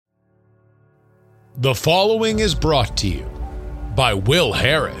The following is brought to you by Will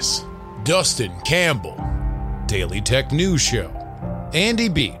Harris, Dustin Campbell, Daily Tech News Show, Andy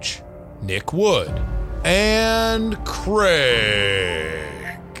Beach, Nick Wood, and Craig.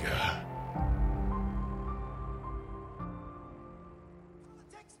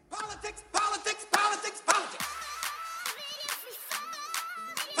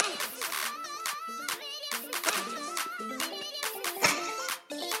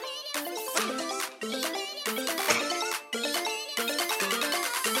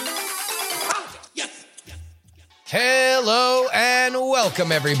 Hello and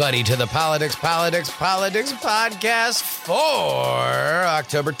welcome everybody to the Politics podcast for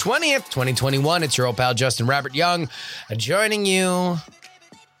October 20th, 2021. It's your old pal Justin Robert Young joining you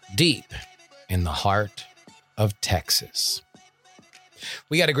deep in the heart of Texas.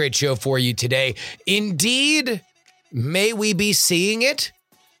 We got a great show for you today. Indeed, may we be seeing it?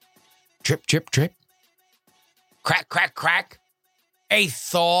 Drip, drip, drip. Crack, crack, crack. A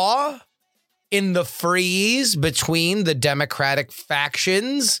thaw in the freeze between the Democratic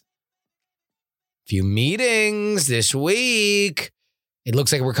factions. Few meetings this week. It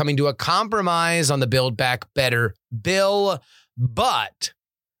looks like we're coming to a compromise on the Build Back Better bill, but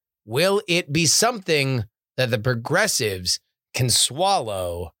will it be something that the progressives can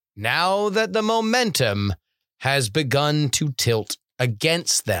swallow now that the momentum has begun to tilt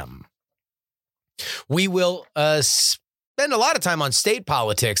against them? We will spend a lot of time on state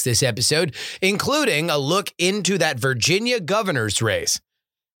politics this episode, including a look into that Virginia governor's race.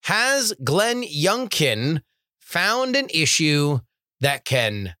 Has Glenn Youngkin found an issue that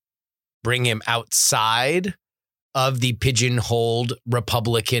can bring him outside of the pigeonholed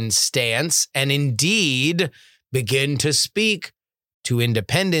Republican stance and indeed begin to speak to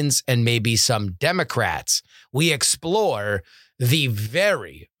independents and maybe some Democrats? We explore the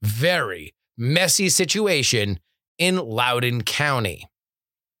very, very messy situation in Loudoun County.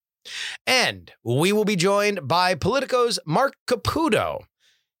 And we will be joined by Politico's Mark Caputo.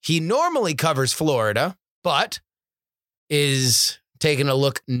 He normally covers Florida, but is taking a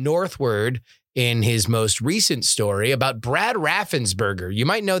look northward in his most recent story about Brad Raffensperger. You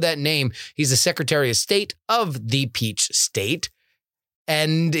might know that name. He's the Secretary of State of the Peach State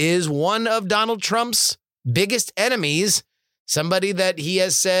and is one of Donald Trump's biggest enemies. Somebody that he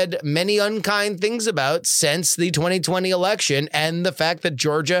has said many unkind things about since the 2020 election and the fact that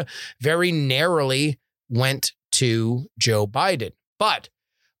Georgia very narrowly went to Joe Biden. But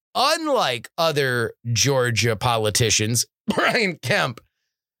unlike other Georgia politicians, Brian Kemp,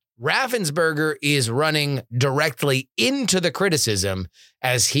 Raffensperger is running directly into the criticism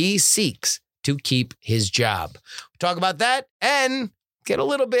as he seeks to keep his job. We'll talk about that and get a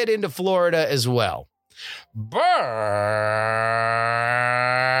little bit into Florida as well. But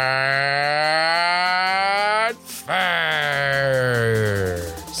first,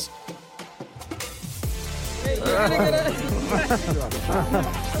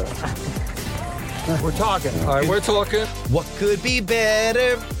 we're talking. All right, we're talking. What could be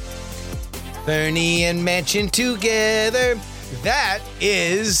better? Bernie and Manchin together. That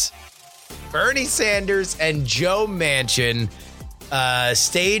is Bernie Sanders and Joe Manchin.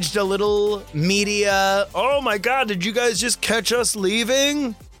 Staged a little media. Oh my God, did you guys just catch us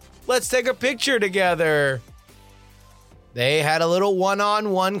leaving? Let's take a picture together. They had a little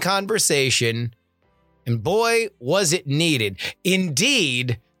one-on-one conversation, and boy, was it needed.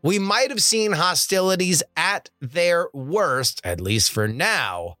 Indeed, we might have seen hostilities at their worst, at least for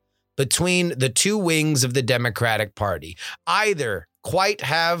now, between the two wings of the Democratic Party. Either quite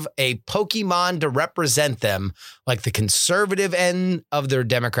have a Pokemon to represent them, like the conservative end of their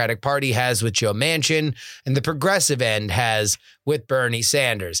Democratic Party has with Joe Manchin and the progressive end has with Bernie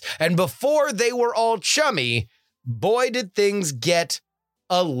Sanders. And before they were all chummy, boy, did things get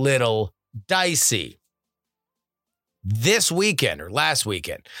a little dicey. This weekend, or last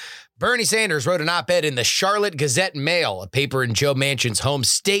weekend, Bernie Sanders wrote an op-ed in the Charlotte Gazette-Mail, a paper in Joe Manchin's home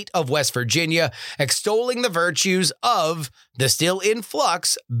state of West Virginia, extolling the virtues of the still in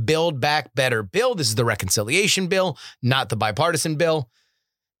flux Build Back Better bill. This is the reconciliation bill, not the bipartisan bill.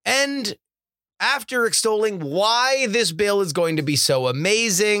 And after extolling why this bill is going to be so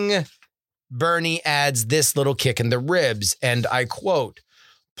amazing, Bernie adds this little kick in the ribs, and I quote,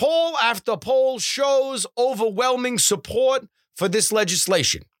 "Poll after poll shows overwhelming support for this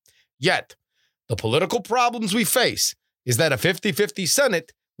legislation. Yet, the political problems we face is that a 50-50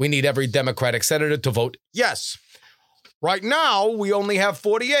 Senate, we need every Democratic senator to vote yes. Right now, we only have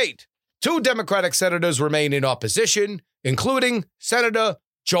 48. 2 Democratic senators remain in opposition, including Senator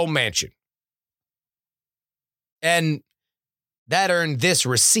Joe Manchin." And that earned this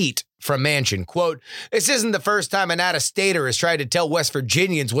receipt from Manchin, quote, "This isn't the first time an out-of-stater has tried to tell West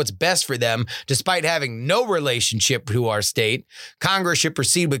Virginians what's best for them, despite having no relationship to our state. Congress should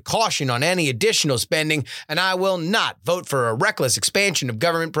proceed with caution on any additional spending, and I will not vote for a reckless expansion of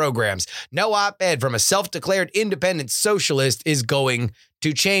government programs. No op-ed from a self-declared independent socialist is going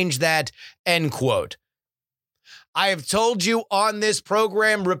to change that," end quote. I have told you on this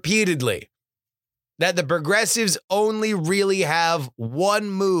program repeatedly that the progressives only really have one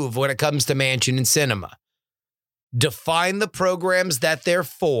move when it comes to Manchin and Sinema. Define the programs that they're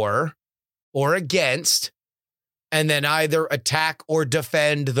for or against, and then either attack or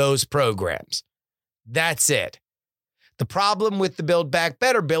defend those programs. That's it. The problem with the Build Back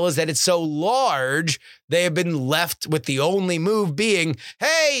Better bill is that it's so large, they have been left with the only move being,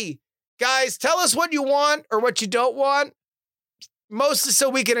 hey, guys, tell us what you want or what you don't want, mostly so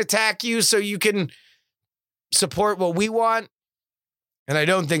we can attack you so you can support what we want. And I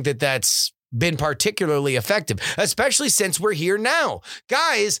don't think that that's been particularly effective, especially since we're here now.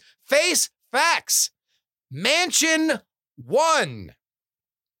 Guys, face facts. Manchin won.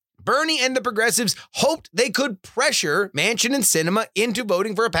 Bernie and the progressives hoped they could pressure Manchin and Sinema into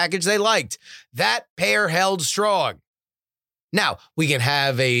voting for a package they liked. That pair held strong. Now, we can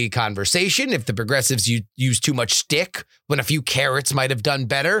have a conversation if the progressives use too much stick when a few carrots might have done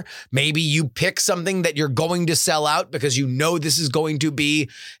better. Maybe you pick something that you're going to sell out because you know this is going to be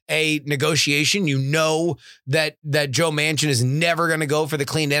a negotiation. You know that Joe Manchin is never going to go for the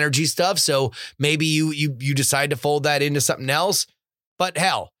clean energy stuff. So maybe you decide to fold that into something else. But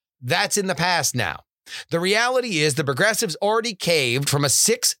hell, that's in the past now. The reality is the progressives already caved from a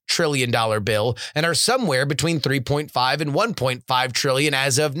 $6 trillion bill and are somewhere between 3.5 and 1.5 trillion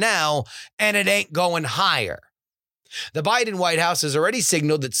as of now, and it ain't going higher. The Biden White House has already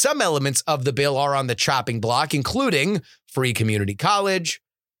signaled that some elements of the bill are on the chopping block, including free community college.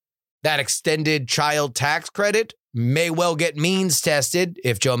 That extended child tax credit may well get means tested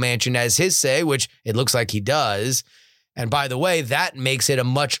if Joe Manchin has his say, which it looks like he does. And by the way, that makes it a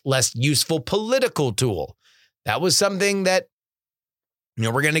much less useful political tool. That was something that,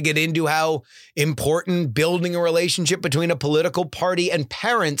 we're going to get into how important building a relationship between a political party and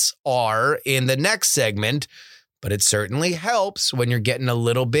parents are in the next segment. But it certainly helps when you're getting a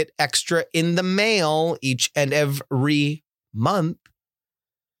little bit extra in the mail each and every month.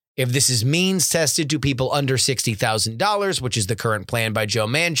 If this is means tested to people under $60,000, which is the current plan by Joe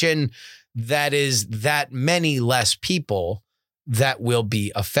Manchin, that is that many less people that will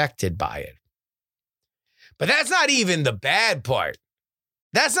be affected by it. But that's not even the bad part.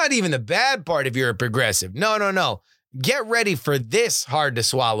 That's not even the bad part if you're a progressive. No. Get ready for this hard to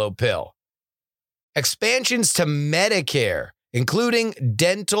swallow pill. Expansions to Medicare, including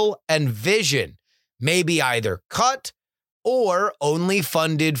dental and vision, may be either cut or only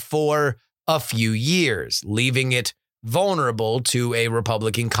funded for a few years, leaving it vulnerable to a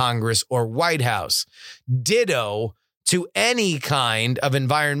Republican Congress or White House. Ditto to any kind of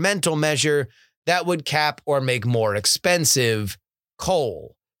environmental measure that would cap or make more expensive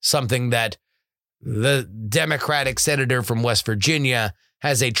coal, something that the Democratic senator from West Virginia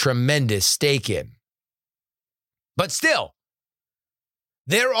has a tremendous stake in. But still,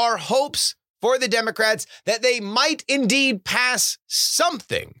 there are hopes for the Democrats that they might indeed pass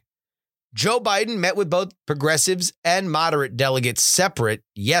something. Joe Biden met with both progressives and moderate delegates separate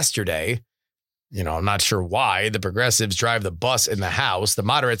yesterday. I'm not sure why the progressives drive the bus in the House. The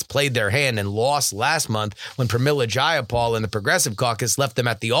moderates played their hand and lost last month when Pramila Jayapal and the Progressive Caucus left them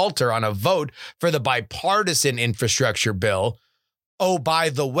at the altar on a vote for the bipartisan infrastructure bill. Oh, by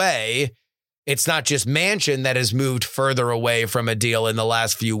the way, it's not just Manchin that has moved further away from a deal in the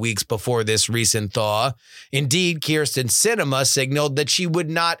last few weeks before this recent thaw. Indeed, Kyrsten Sinema signaled that she would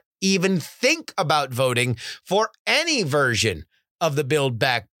not even think about voting for any version of the Build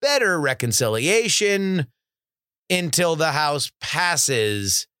Back Better reconciliation until the House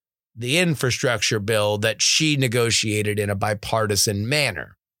passes the infrastructure bill that she negotiated in a bipartisan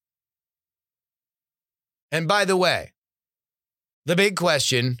manner. And by the way, the big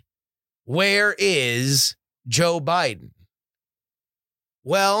question, where is Joe Biden?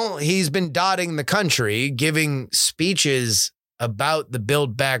 Well, he's been dotting the country, giving speeches about the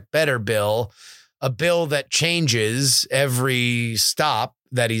Build Back Better bill, a bill that changes every stop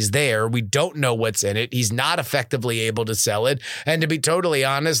that he's there. We don't know what's in it. He's not effectively able to sell it. And to be totally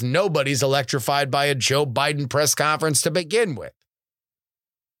honest, nobody's electrified by a Joe Biden press conference to begin with.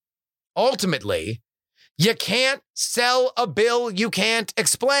 Ultimately, you can't sell a bill you can't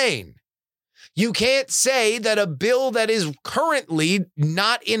explain. You can't say that a bill that is currently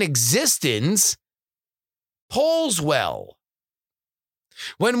not in existence polls well.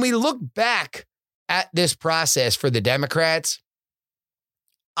 When we look back at this process for the Democrats,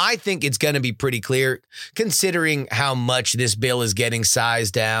 I think it's going to be pretty clear, considering how much this bill is getting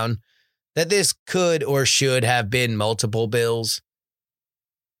sized down, that this could or should have been multiple bills.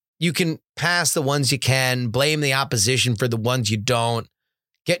 You can pass the ones you can, blame the opposition for the ones you don't,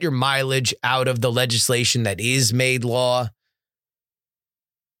 get your mileage out of the legislation that is made law.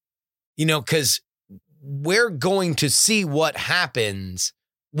 Because we're going to see what happens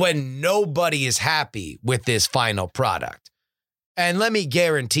when nobody is happy with this final product. And let me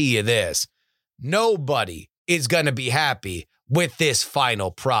guarantee you this, nobody is going to be happy with this final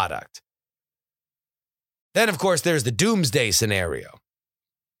product. Then, of course, there's the doomsday scenario,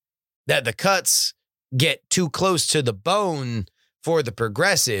 that the cuts get too close to the bone for the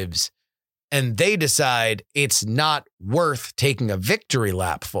progressives, and they decide it's not worth taking a victory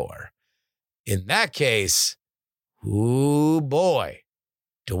lap for. In that case, ooh boy,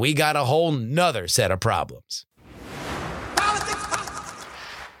 do we got a whole nother set of problems.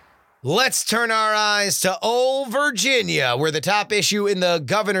 Let's turn our eyes to old Virginia, where the top issue in the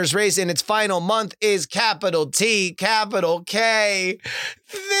governor's race in its final month is capital T, capital K.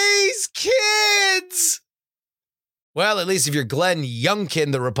 These kids. Well, at least if you're Glenn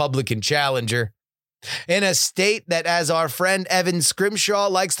Youngkin, the Republican challenger. In a state that, as our friend Evan Scrimshaw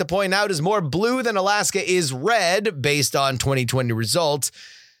likes to point out, is more blue than Alaska is red based on 2020 results,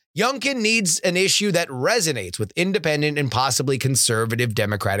 Youngkin needs an issue that resonates with independent and possibly conservative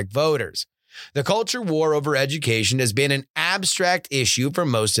Democratic voters. The culture war over education has been an abstract issue for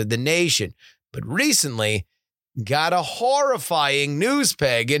most of the nation, but recently got a horrifying news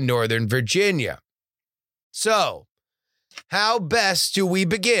peg in Northern Virginia. So, how best do we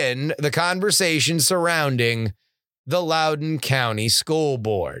begin the conversation surrounding the Loudoun County School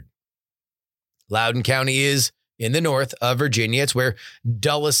Board? Loudoun County is in the north of Virginia. It's where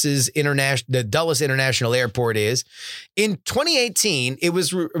the Dulles International Airport is. In 2018, it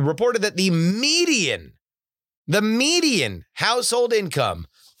was reported that the median household income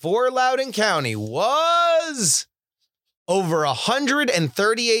for Loudoun County was over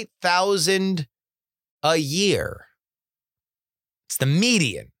 $138,000 a year. It's the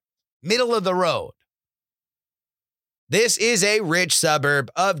median, middle of the road. This is a rich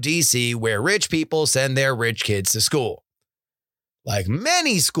suburb of D.C. where rich people send their rich kids to school. Like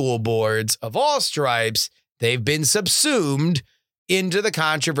many school boards of all stripes, they've been subsumed into the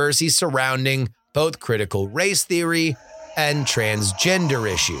controversy surrounding both critical race theory and transgender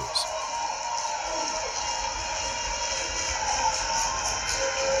issues.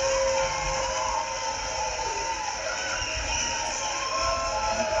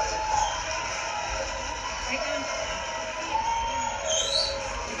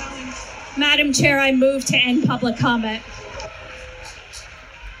 Madam Chair, I move to end public comment.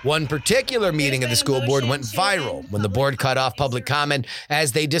 One particular meeting of the school board went viral when the board cut off public comment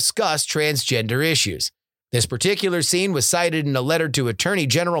as they discussed transgender issues. This particular scene was cited in a letter to Attorney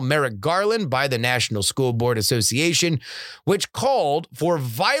General Merrick Garland by the National School Board Association, which called for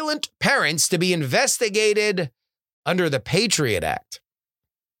violent parents to be investigated under the Patriot Act.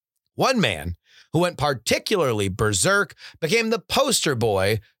 One man who went particularly berserk became the poster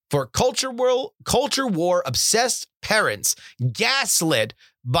boy for culture war obsessed parents gaslit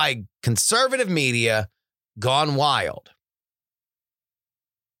by conservative media gone wild.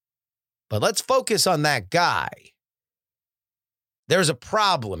 But let's focus on that guy. There's a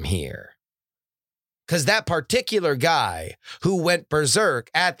problem here. Because that particular guy who went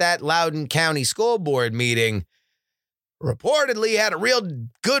berserk at that Loudoun County School Board meeting reportedly had a real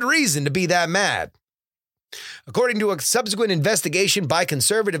good reason to be that mad. According to a subsequent investigation by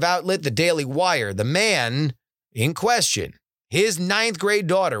conservative outlet The Daily Wire, the man in question, his 9th grade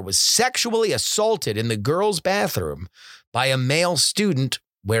daughter, was sexually assaulted in the girls' bathroom by a male student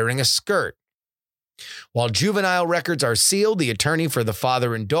wearing a skirt. While juvenile records are sealed, the attorney for the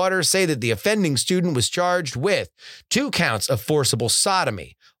father and daughter say that the offending student was charged with 2 counts of forcible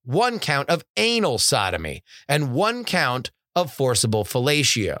sodomy, 1 count of anal sodomy, and 1 count of forcible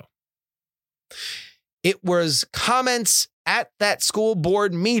fellatio. It was comments at that school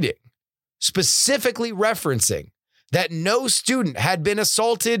board meeting specifically referencing that no student had been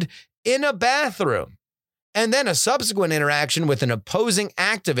assaulted in a bathroom, and then a subsequent interaction with an opposing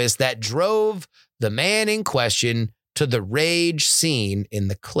activist that drove the man in question to the rage scene in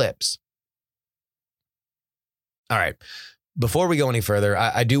the clips. All right, before we go any further,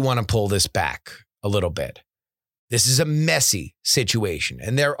 I do want to pull this back a little bit. This is a messy situation,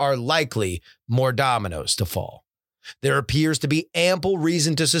 and there are likely more dominoes to fall. There appears to be ample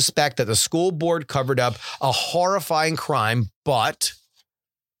reason to suspect that the school board covered up a horrifying crime, but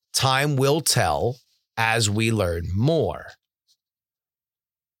time will tell as we learn more.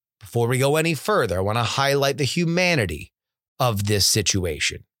 Before we go any further, I want to highlight the humanity of this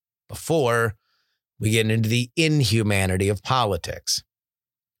situation before we get into the inhumanity of politics.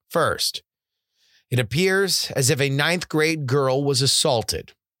 First, it appears as if a 9th grade girl was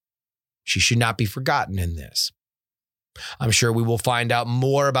assaulted. She should not be forgotten in this. I'm sure we will find out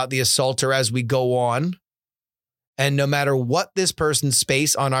more about the assaulter as we go on. And no matter what this person's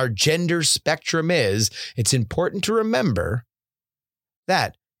space on our gender spectrum is, it's important to remember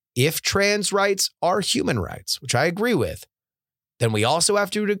that if trans rights are human rights, which I agree with, then we also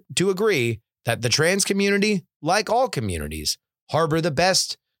have to agree that the trans community, like all communities, harbor the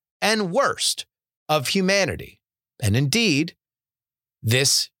best and worst of humanity. And indeed,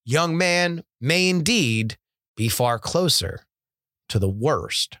 this young man may indeed be far closer to the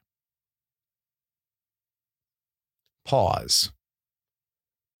worst. Pause.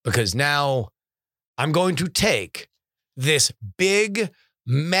 Because now I'm going to take this big,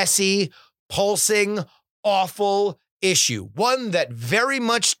 messy, pulsing, awful issue, one that very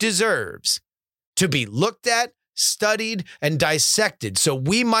much deserves to be looked at, studied, and dissected so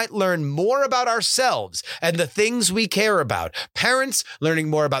we might learn more about ourselves and the things we care about. Parents learning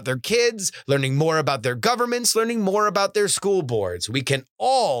more about their kids, learning more about their governments, learning more about their school boards. We can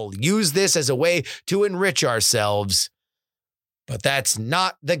all use this as a way to enrich ourselves. But that's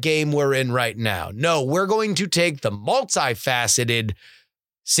not the game we're in right now. No, we're going to take the multifaceted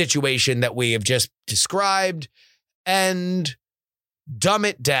situation that we have just described and dumb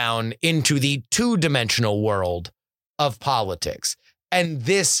it down into the two-dimensional world of politics. And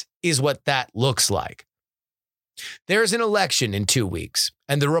this is what that looks like. There's an election in 2 weeks,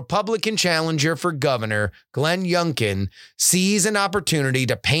 and the Republican challenger for governor, Glenn Youngkin, sees an opportunity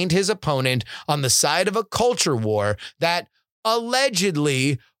to paint his opponent on the side of a culture war that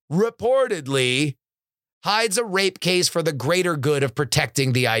allegedly, reportedly, hides a rape case for the greater good of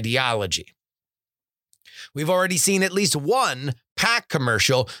protecting the ideology. We've already seen at least one PAC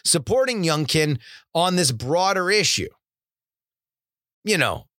commercial supporting Youngkin on this broader issue. You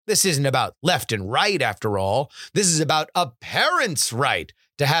know, this isn't about left and right after all. This is about a parent's right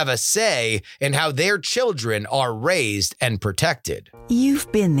to have a say in how their children are raised and protected.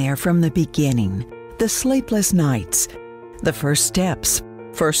 You've been there from the beginning. The sleepless nights, the first steps,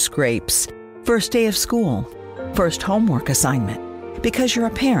 first scrapes, first day of school, first homework assignment. Because you're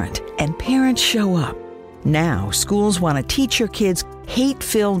a parent and parents show up. Now, schools want to teach your kids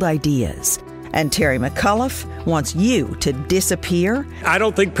hate-filled ideas. And Terry McAuliffe wants you to disappear. I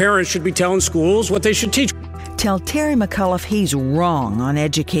don't think parents should be telling schools what they should teach. Tell Terry McAuliffe he's wrong on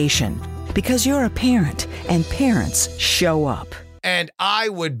education. Because you're a parent, and parents show up. And I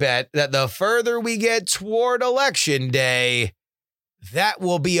would bet that the further we get toward Election Day, that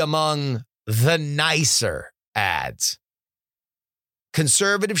will be among the nicer ads.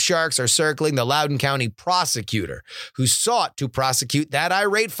 Conservative sharks are circling the Loudoun County prosecutor who sought to prosecute that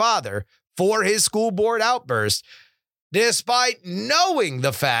irate father for his school board outburst, despite knowing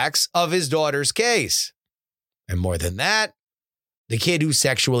the facts of his daughter's case. And more than that, the kid who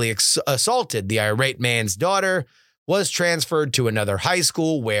sexually assaulted the irate man's daughter was transferred to another high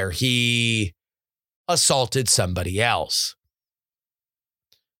school where he assaulted somebody else.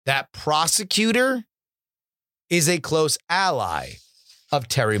 That prosecutor is a close ally of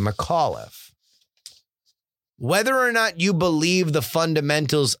Terry McAuliffe. Whether or not you believe the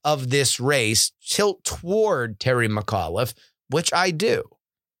fundamentals of this race tilt toward Terry McAuliffe, which I do,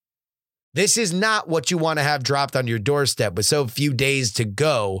 this is not what you want to have dropped on your doorstep with so few days to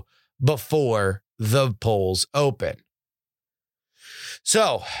go before the polls open.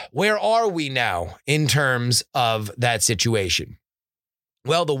 So, where are we now in terms of that situation?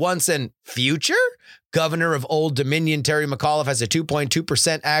 Well, the once and future governor of Old Dominion, Terry McAuliffe, has a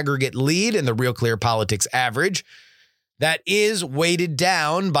 2.2% aggregate lead in the Real Clear Politics average. That is weighted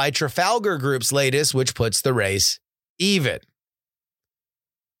down by Trafalgar Group's latest, which puts the race even.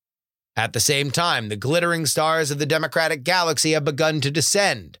 At the same time, the glittering stars of the Democratic galaxy have begun to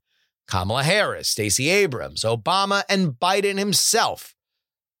descend. Kamala Harris, Stacey Abrams, Obama, and Biden himself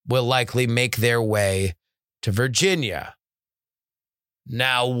will likely make their way to Virginia.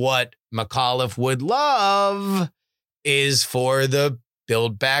 Now, what McAuliffe would love is for the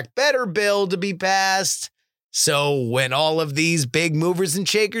Build Back Better bill to be passed. So when all of these big movers and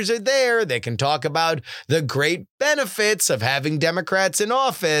shakers are there, they can talk about the great benefits of having Democrats in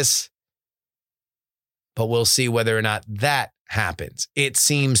office. But we'll see whether or not that happens. It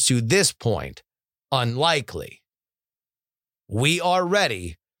seems to this point unlikely. We are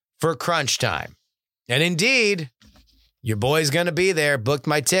ready for crunch time. And indeed, Your boy's going to be there. Booked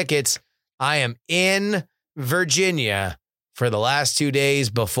my tickets. I am in Virginia for the last 2 days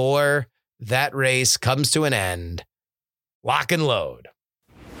before that race comes to an end. Lock and load.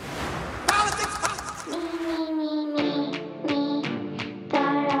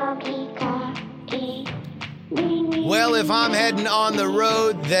 Well, if I'm heading on the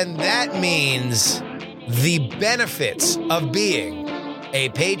road, then that means the benefits of being a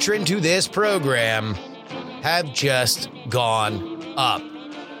patron to this program have just gone up.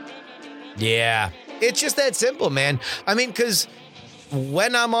 Yeah, it's just that simple, man. I mean, because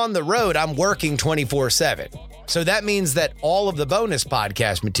when I'm on the road, I'm working 24/7. So that means that all of the bonus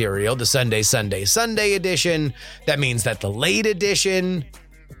podcast material, the Sunday edition, that means that the late edition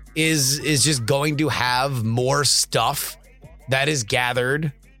is just going to have more stuff that is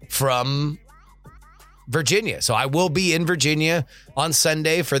gathered from Virginia. So I will be in Virginia on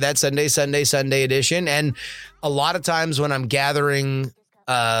Sunday for that Sunday edition. And a lot of times when I'm gathering,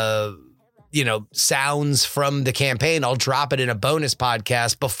 sounds from the campaign, I'll drop it in a bonus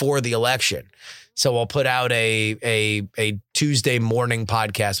podcast before the election. So I'll put out a Tuesday morning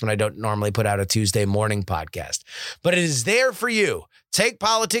podcast when I don't normally put out a Tuesday morning podcast. But it is there for you.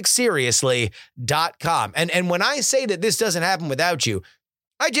 TakePoliticsSeriously.com. And when I say that this doesn't happen without you,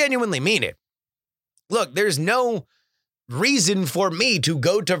 I genuinely mean it. Look, there's no reason for me to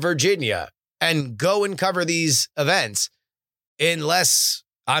go to Virginia and go and cover these events unless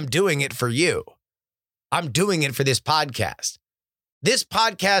I'm doing it for you. I'm doing it for this podcast. This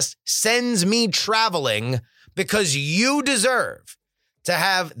podcast sends me traveling because you deserve to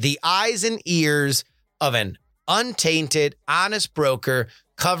have the eyes and ears of an untainted, honest broker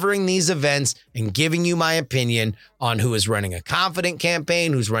covering these events and giving you my opinion on who is running a confident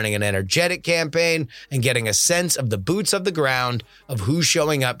campaign, who's running an energetic campaign, and getting a sense of the boots of the ground of who's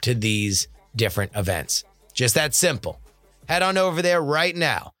showing up to these different events. Just that simple. Head on over there right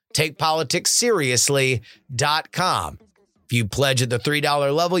now. TakePoliticsSeriously.com. If you pledge at the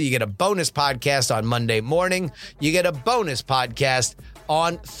 $3 level, you get a bonus podcast on Monday morning. You get a bonus podcast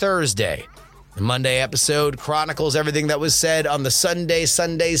on Thursday. The Monday episode chronicles everything that was said on the Sunday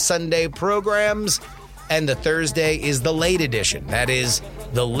programs. And the Thursday is the late edition. That is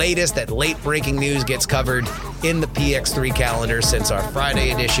the latest, that late breaking news gets covered in the PX3 calendar since our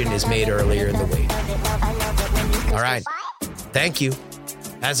Friday edition is made earlier in the week. All right. Thank you.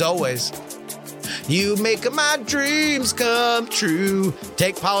 As always, you make my dreams come true.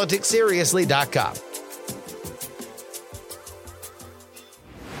 TakePoliticsSeriously.com.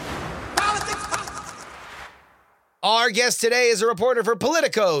 Our guest today is a reporter for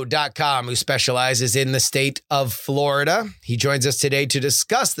Politico.com who specializes in the state of Florida. He joins us today to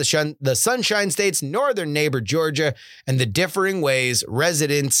discuss the Sunshine State's northern neighbor, Georgia, and the differing ways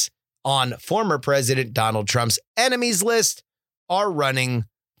residents on former President Donald Trump's enemies list are running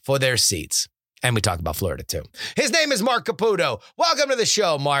for their seats. And we talk about Florida, too. His name is Mark Caputo. Welcome to the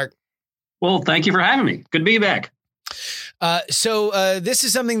show, Mark. Well, thank you for having me. Good to be back. So this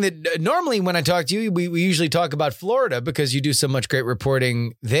is something that normally when I talk to you, we usually talk about Florida because you do so much great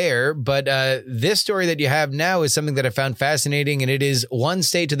reporting there. But this story that you have now is something that I found fascinating, and it is one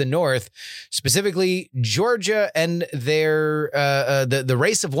state to the north, specifically Georgia, and their the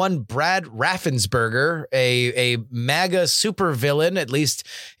race of one Brad Raffensperger, a MAGA supervillain, at least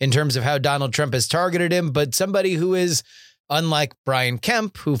in terms of how Donald Trump has targeted him, but somebody who is, unlike Brian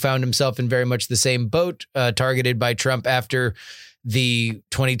Kemp, who found himself in very much the same boat, targeted by Trump after the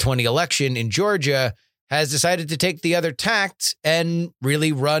 2020 election in Georgia, has decided to take the other tact and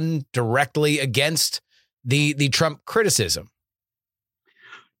really run directly against the Trump criticism.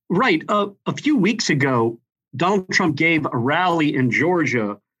 Right. A few weeks ago, Donald Trump gave a rally in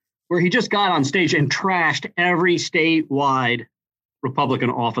Georgia where he just got on stage and trashed every statewide Republican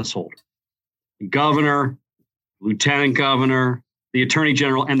office holder. The governor, lieutenant governor, the attorney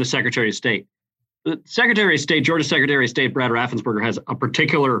general, and the secretary of state. The secretary of state, Georgia Secretary of State, Brad Raffensperger, has a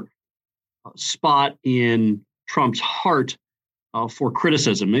particular spot in Trump's heart for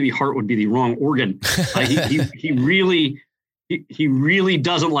criticism. Maybe heart would be the wrong organ. He really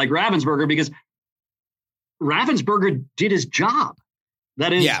doesn't like Raffensperger because Raffensperger did his job.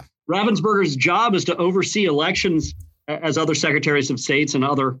 That is, Raffensperger's job is to oversee elections as other secretaries of states and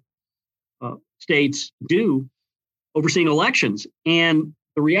other states do, overseeing elections. And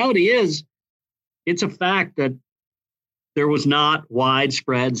the reality is, it's a fact that there was not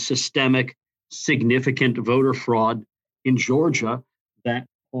widespread, systemic, significant voter fraud in Georgia that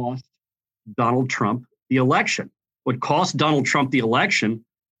cost Donald Trump the election. What cost Donald Trump the election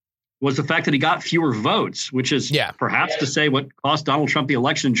was the fact that he got fewer votes, which is perhaps to say what cost Donald Trump the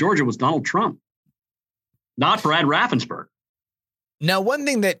election in Georgia was Donald Trump. not Brad Raffensperger. Now, one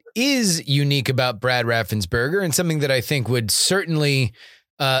thing that is unique about Brad Raffensperger, and something that I think would certainly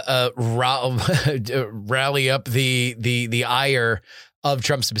rally up the ire of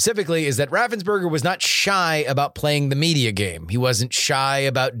Trump specifically, is that Raffensperger was not shy about playing the media game. He wasn't shy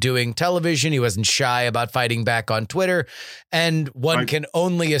about doing television. He wasn't shy about fighting back on Twitter. And one can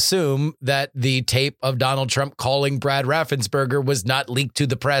only assume that the tape of Donald Trump calling Brad Raffensperger was not leaked to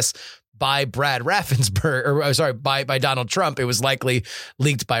the press by Brad Raffensperger, or sorry, by Donald Trump. It was likely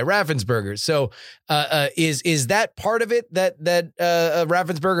leaked by Raffensperger. So is that part of it, that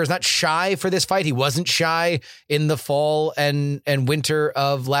Raffensperger is not shy for this fight? He wasn't shy in the fall and winter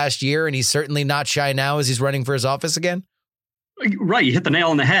of last year, and he's certainly not shy now as he's running for his office again? Right, you hit the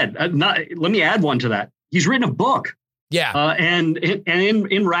nail on the head. Let me add one to that. He's written a book. Yeah. And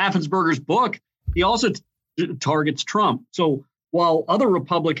in Raffensperger's book, he also targets Trump. So while other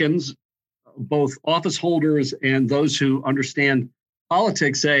Republicans, both office holders and those who understand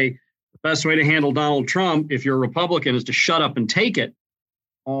politics, say the best way to handle Donald Trump, if you're a Republican, is to shut up and take it,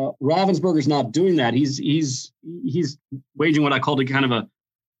 Raffensperger's not doing that. He's waging what I called a kind of a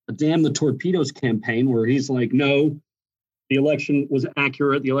damn the torpedoes campaign, where he's like, no, the election was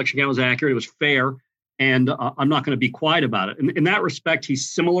accurate. The election count was accurate. It was fair. And I'm not going to be quiet about it. In that respect, he's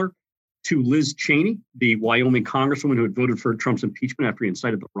similar to Liz Cheney, the Wyoming congresswoman who had voted for Trump's impeachment after he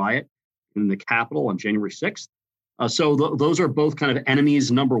incited the riot in the Capitol on January 6th. So those are both kind of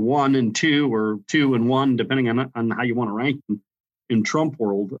enemies, number 1 and 2, or 2 and 1, depending on how you want to rank them in Trump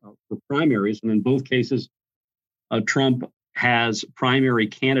world for primaries. And in both cases, Trump has primary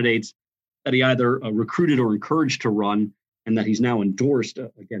candidates that he either recruited or encouraged to run, and that he's now endorsed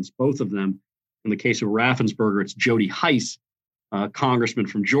against both of them. In the case of Raffensperger, it's Jody Hice, congressman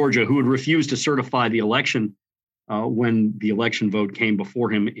from Georgia, who had refused to certify the election when the election vote came before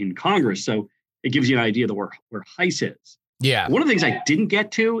him in Congress. So it gives you an idea of where Hice is. Yeah. One of the things I didn't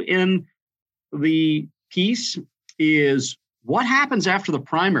get to in the piece is what happens after the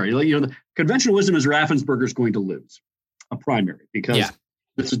primary. You know, the conventional wisdom is Raffensperger's going to lose a primary because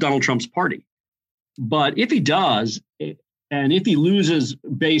this is Donald Trump's party. But if he does, and if he loses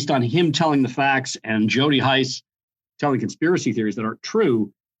based on him telling the facts and Jody Hice telling conspiracy theories that aren't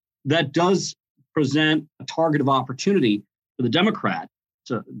true, that does present a target of opportunity for the Democrat.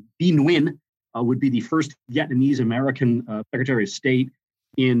 So Bee Nguyen would be the first Vietnamese American Secretary of State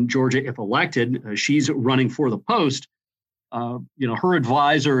in Georgia if elected. She's running for the post. Her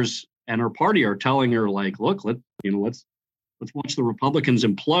advisors and her party are telling her, like, look, let's watch the Republicans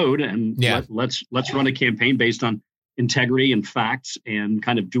implode, and let's run a campaign based on integrity and facts and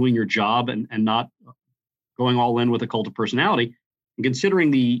kind of doing your job and not going all in with a cult of personality. And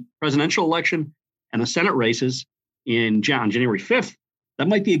considering the presidential election and the Senate races on January 5th, that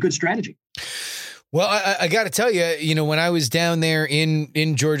might be a good strategy. Well, I got to tell you, when I was down there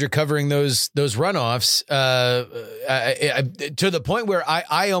in Georgia covering those runoffs, to the point where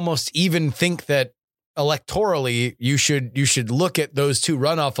I almost even think that electorally you should look at those two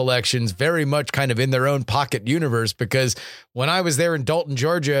runoff elections very much kind of in their own pocket universe, because when I was there in Dalton,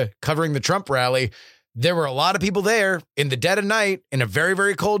 Georgia, covering the Trump rally, there were a lot of people there in the dead of night in a very,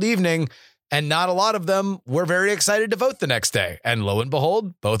 very cold evening, and not a lot of them were very excited to vote the next day. And lo and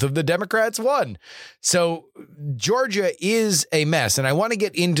behold, both of the Democrats won. So Georgia is a mess. And I want to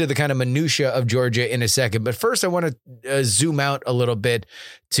get into the kind of minutia of Georgia in a second. But first, I want to zoom out a little bit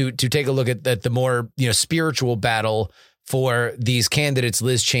to take a look at the more spiritual battle for these candidates,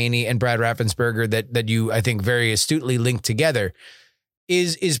 Liz Cheney and Brad Raffensperger, that you, I think, very astutely linked together.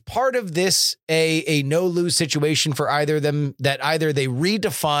 Is part of this a no-lose situation for either of them, that either they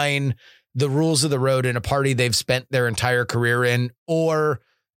redefine the rules of the road in a party they've spent their entire career in, or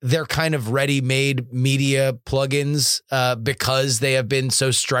they're kind of ready-made media plugins because they have been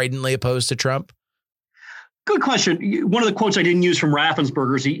so stridently opposed to Trump? Good question. One of the quotes I didn't use from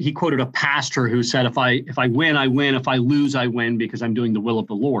Raffensperger is he quoted a pastor who said, if I win, I win. If I lose, I win, because I'm doing the will of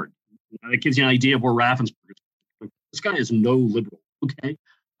the Lord. That gives you an idea of where Raffensperger is. This guy is no liberal. Okay.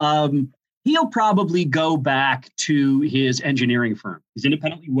 He'll probably go back to his engineering firm. He's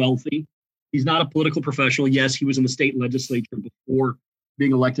independently wealthy. He's not a political professional. Yes, he was in the state legislature before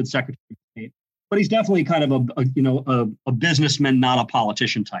being elected Secretary of State, but he's definitely kind of a businessman, not a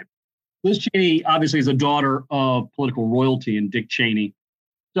politician type. Liz Cheney obviously is a daughter of political royalty and Dick Cheney,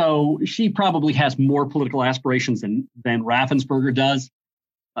 so she probably has more political aspirations than Raffensperger does.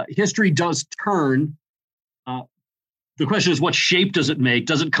 History does turn. The question is, what shape does it make?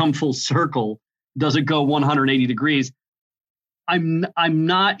 Does it come full circle? Does it go 180 degrees? I'm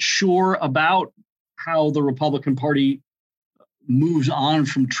not sure about how the Republican Party moves on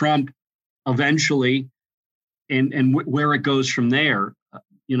from Trump eventually. where it goes from there.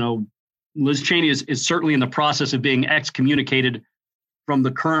 Liz Cheney is certainly in the process of being excommunicated from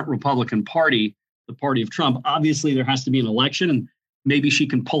the current Republican Party, the party of Trump. Obviously, there has to be an election, and maybe she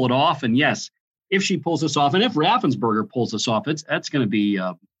can pull it off. And yes, if she pulls this off, and if Raffensperger pulls this off, that's going to be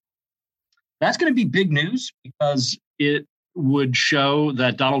big news, because it would show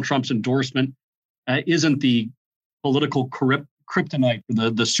that Donald Trump's endorsement isn't the political kryptonite for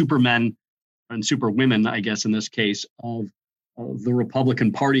the supermen and superwomen, I guess, in this case, of the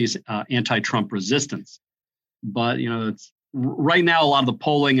Republican Party's anti-Trump resistance. But, it's right now, a lot of the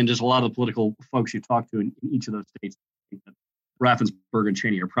polling and just a lot of the political folks you talk to in each of those states think that Raffensperger and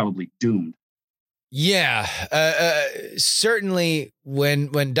Cheney are probably doomed. Yeah, certainly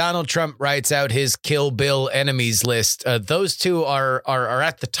when Donald Trump writes out his Kill Bill enemies list, those two are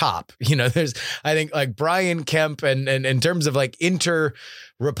at the top. There's, I think, like Brian Kemp, and in terms of like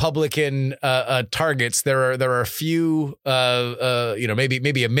inter-Republican targets, there are a few,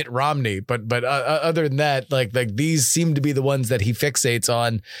 maybe a Mitt Romney, but other than that, like these seem to be the ones that he fixates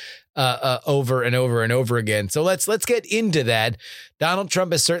on over and over and over again. So let's get into that. Donald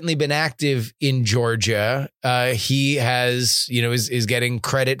Trump has certainly been active in Georgia. He has, is getting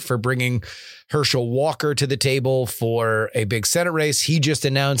credit for bringing Herschel Walker to the table for a big Senate race. He just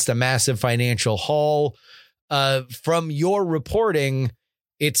announced a massive financial haul. From your reporting,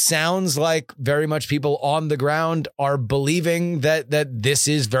 it sounds like very much people on the ground are believing that this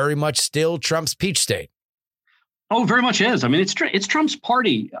is very much still Trump's peach state. Oh, very much is. I mean, it's Trump's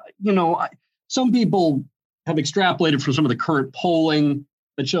party. Some people have extrapolated from some of the current polling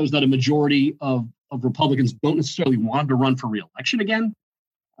that shows that a majority of Republicans don't necessarily want to run for re-election again.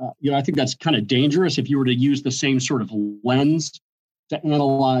 I think that's kind of dangerous if you were to use the same sort of lens to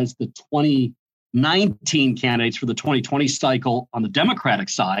analyze the 2019 candidates for the 2020 cycle on the Democratic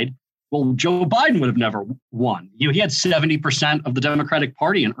side. Well, Joe Biden would have never won. He had 70% of the Democratic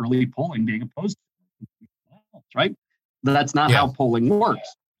Party in early polling being opposed to him. Right? That's not how polling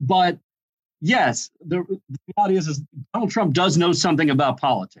works. But yes, the reality is Donald Trump does know something about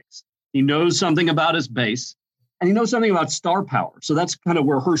politics. He knows something about his base, and he knows something about star power. So that's kind of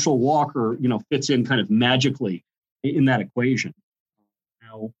where Herschel Walker, fits in kind of magically in that equation.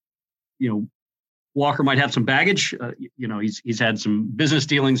 Now, Walker might have some baggage. He's had some business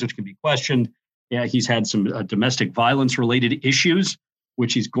dealings which can be questioned. Yeah, he's had some domestic violence related issues,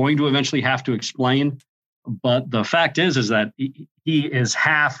 which he's going to eventually have to explain. But the fact is that he is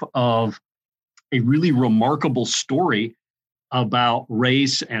half of a really remarkable story about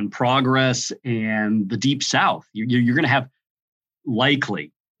race and progress and the Deep South. You're going to have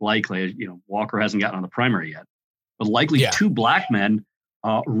likely, Walker hasn't gotten on the primary yet, but likely two black men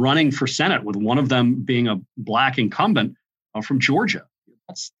running for Senate, with one of them being a black incumbent from Georgia.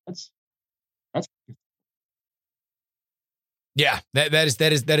 That's Yeah,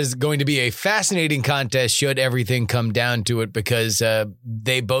 that is going to be a fascinating contest should everything come down to it, because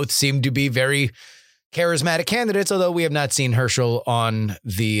they both seem to be very charismatic candidates, although we have not seen Herschel on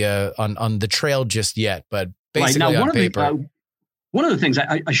the on the trail just yet. But basically, right. Now, on paper, one of the things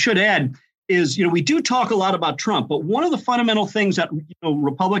I should add is, we do talk a lot about Trump, but one of the fundamental things that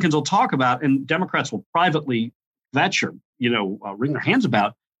Republicans will talk about and Democrats will privately wring their hands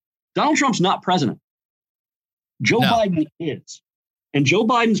about, Donald Trump's not president. Joe Biden is. And Joe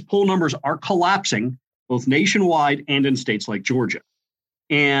Biden's poll numbers are collapsing, both nationwide and in states like Georgia.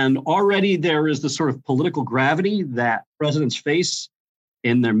 And already there is the sort of political gravity that presidents face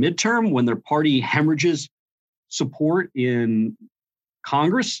in their midterm when their party hemorrhages support in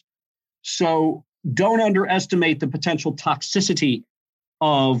Congress. So don't underestimate the potential toxicity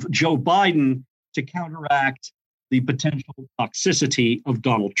of Joe Biden to counteract the potential toxicity of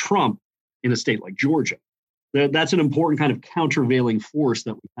Donald Trump in a state like Georgia. That's an important kind of countervailing force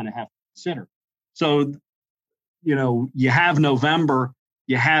that we kind of have to consider. So, you have November,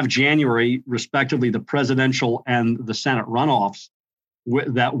 you have January, respectively, the presidential and the Senate runoffs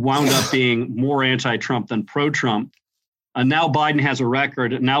that wound up being more anti-Trump than pro-Trump. Now Biden has a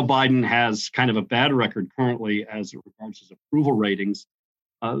record. Now Biden has kind of a bad record currently as it regards his approval ratings.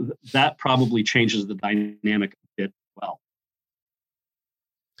 That probably changes the dynamic a bit as well.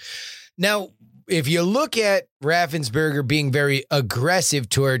 Now, if you look at Raffensperger being very aggressive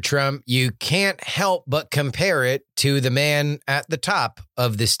toward Trump, you can't help but compare it to the man at the top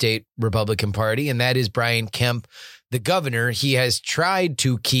of the state Republican Party, and that is Brian Kemp, the governor. He has tried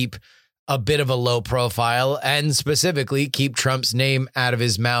to keep a bit of a low profile and specifically keep Trump's name out of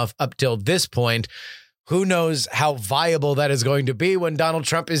his mouth up till this point. who knows how viable that is going to be when Donald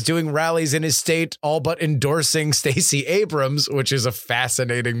Trump is doing rallies in his state, all but endorsing Stacey Abrams, which is a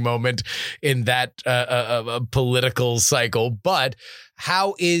fascinating moment in that political cycle. But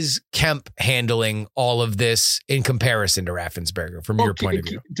how is Kemp handling all of this in comparison to Raffensperger from your point of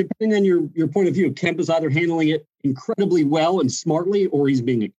view? Depending on your point of view, Kemp is either handling it incredibly well and smartly, or he's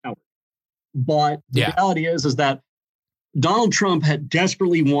being a coward. But the reality is that Donald Trump had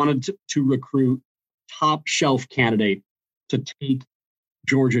desperately wanted to recruit top shelf candidate to take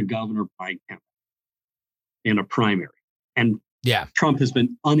Georgia Governor Brian Kemp in a primary. And Trump has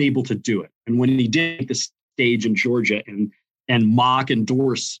been unable to do it. And when he did take the stage in Georgia and mock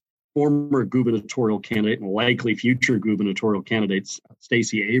endorse former gubernatorial candidate and likely future gubernatorial candidates,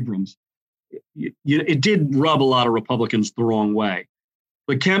 Stacey Abrams, it did rub a lot of Republicans the wrong way.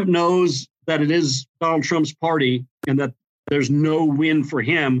 But Kemp knows that it is Donald Trump's party and that there's no win for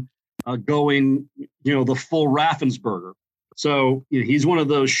him going, the full Raffensperger. So he's one of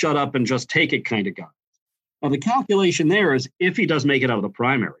those shut up and just take it kind of guys. Now, the calculation there is if he does make it out of the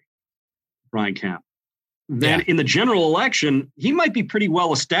primary, Brian Kemp, then in the general election, he might be pretty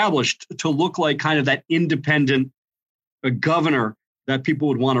well established to look like kind of that independent governor that people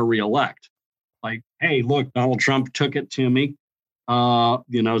would want to reelect. Like, hey, look, Donald Trump took it to me.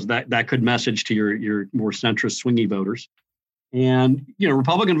 That could message to your more centrist swingy voters. And,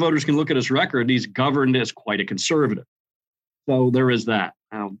 Republican voters can look at his record. He's governed as quite a conservative. So there is that.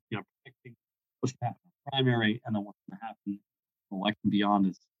 Predicting what's going to happen in the primary and then what's going to happen in the election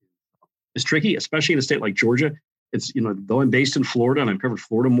beyond is tricky, especially in a state like Georgia. It's, though I'm based in Florida and I've covered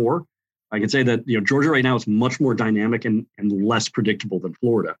Florida more, I can say that, Georgia right now is much more dynamic and less predictable than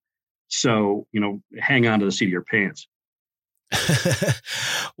Florida. So, hang on to the seat of your pants.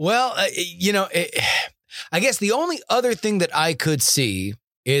 Well, I guess the only other thing that I could see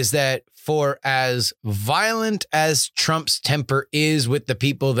is that for as violent as Trump's temper is with the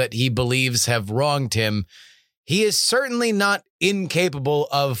people that he believes have wronged him, he is certainly not incapable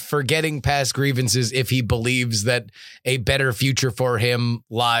of forgetting past grievances if he believes that a better future for him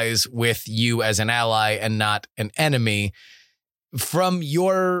lies with you as an ally and not an enemy. From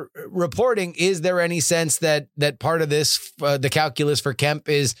your reporting, is there any sense that part of this, the calculus for Kemp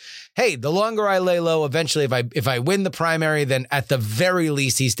is, hey, the longer I lay low, eventually if I win the primary, then at the very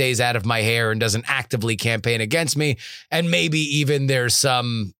least he stays out of my hair and doesn't actively campaign against me, and maybe even there's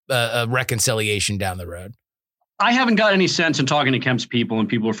some reconciliation down the road? I haven't got any sense in talking to Kemp's people, and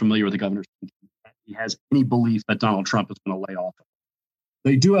people are familiar with the governor's that he has any belief that Donald Trump is going to lay off.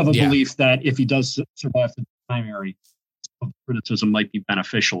 They do have a belief that if he does survive the primary, criticism might be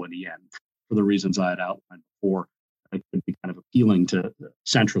beneficial in the end for the reasons I had outlined before. It could be kind of appealing to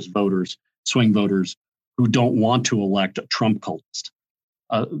centrist voters, swing voters who don't want to elect a Trump cultist.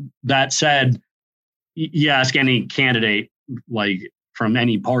 That said, you ask any candidate, like from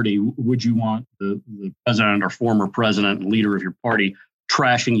any party, would you want the president or former president and leader of your party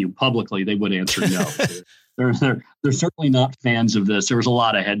trashing you publicly? They would answer no. They're certainly not fans of this. There was a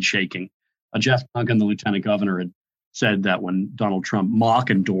lot of head shaking. Jeff Duncan, the lieutenant governor, had said that when Donald Trump mock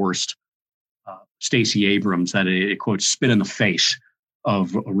endorsed Stacey Abrams, that it, quote, spit in the face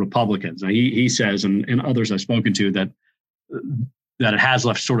of Republicans. Now, he says, and others I've spoken to, that it has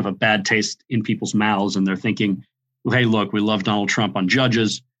left sort of a bad taste in people's mouths, and they're thinking, well, hey, look, we love Donald Trump on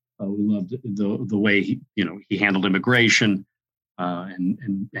judges. We loved the way he handled immigration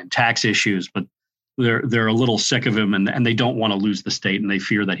and tax issues, but they're a little sick of him, and they don't want to lose the state, and they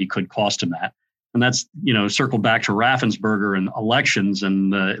fear that he could cost him that. And that's, circle back to Raffensperger and elections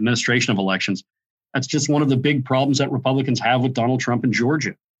and the administration of elections. That's just one of the big problems that Republicans have with Donald Trump in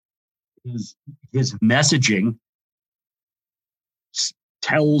Georgia. His messaging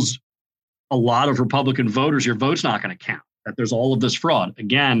tells a lot of Republican voters your vote's not going to count, that there's all of this fraud.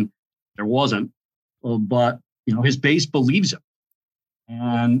 Again, there wasn't, but his base believes him.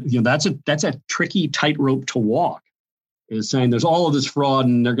 And that's a tricky tightrope to walk. Is saying there's all of this fraud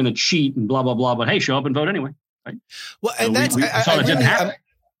and they're going to cheat and blah, blah, blah. But hey, show up and vote anyway. Right? Well, and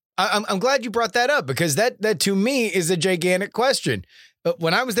I'm glad you brought that up, because that to me is a gigantic question. But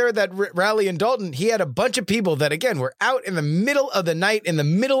when I was there at that rally in Dalton, he had a bunch of people that, again, were out in the middle of the night, in the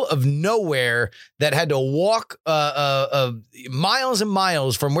middle of nowhere, that had to walk miles and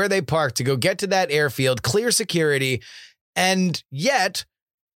miles from where they parked to go get to that airfield, clear security. And yet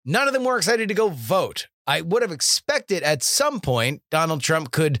none of them were excited to go vote. I would have expected at some point Donald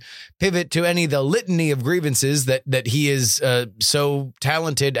Trump could pivot to any of the litany of grievances that he is so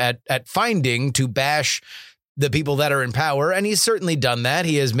talented at finding to bash the people that are in power. And he's certainly done that.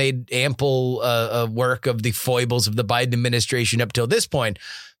 He has made ample work of the foibles of the Biden administration up till this point.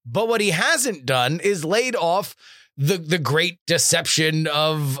 But what he hasn't done is laid off the great deception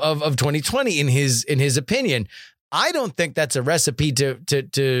of 2020 in his opinion. I don't think that's a recipe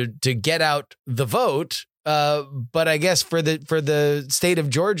to get out the vote. But I guess for the state of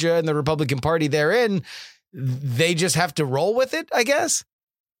Georgia and the Republican Party therein, they just have to roll with it, I guess.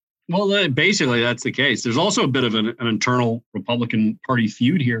 Well, basically, that's the case. There's also a bit of an internal Republican Party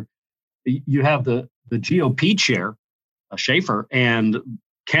feud here. You have the GOP chair, Schaefer, and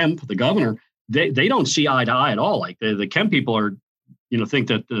Kemp, the governor. They don't see eye to eye at all. Like the Kemp people are, think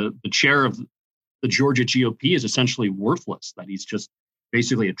that the chair of the Georgia GOP is essentially worthless, that he's just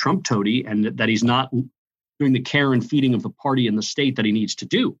basically a Trump toady, and that he's not doing the care and feeding of the party in the state that he needs to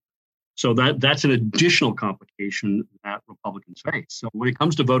do. So that's an additional complication that Republicans face. So when it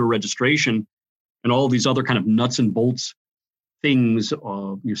comes to voter registration and all these other kind of nuts and bolts things,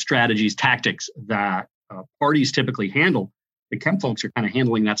 strategies, tactics that parties typically handle, the Kemp folks are kind of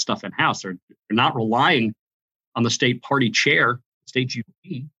handling that stuff in-house. They're not relying on the state party chair, state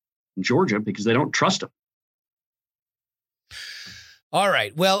GOP in Georgia, because they don't trust him. All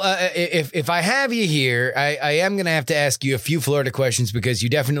right. Well, if I have you here, I am going to have to ask you a few Florida questions, because you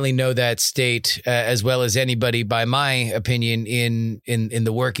definitely know that state as well as anybody, by my opinion, in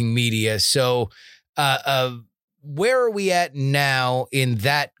the working media. So where are we at now in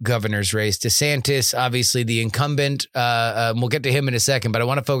that governor's race? DeSantis, obviously the incumbent. We'll get to him in a second, but I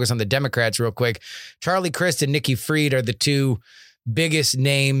want to focus on the Democrats real quick. Charlie Crist and Nikki Fried are the two biggest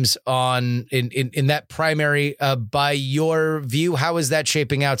names in that primary. By your view, how is that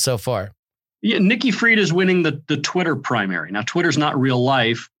shaping out so far? Yeah, Nikki Fried is winning the Twitter primary. Now, Twitter's not real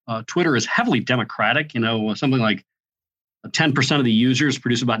life. Twitter is heavily Democratic. Something like 10% of the users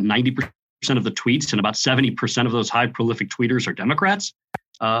produce about 90% of the tweets, and about 70% of those high prolific tweeters are Democrats.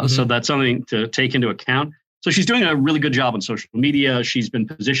 So that's something to take into account. So she's doing a really good job on social media. She's been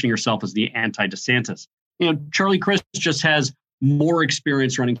positioning herself as the anti-DeSantis. Charlie Crist just has more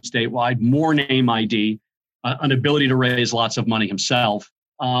experience running statewide, more name ID, an ability to raise lots of money himself,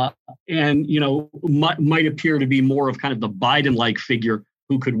 and might appear to be more of kind of the Biden-like figure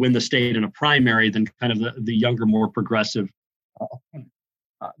who could win the state in a primary than kind of the younger, more progressive.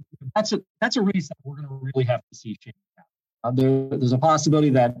 That's a race that we're going to really have to see shape out. There's a possibility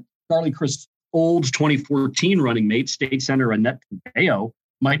that Charlie Crist's old 2014 running mate, State Senator Annette Taddeo,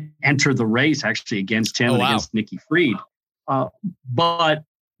 might enter the race actually against him and against Nikki Fried. But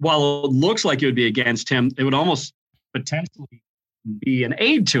while it looks like it would be against him, it would almost potentially be an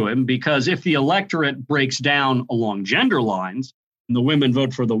aid to him, because if the electorate breaks down along gender lines and the women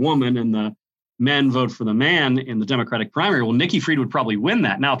vote for the woman and the men vote for the man in the Democratic primary, well, Nikki Fried would probably win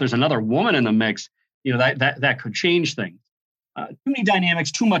that. Now, if there's another woman in the mix, that could change things. Too many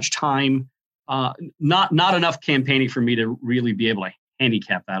dynamics, too much time, not enough campaigning for me to really be able to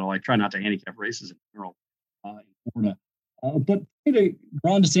handicap that. I try not to handicap races in general in Florida. But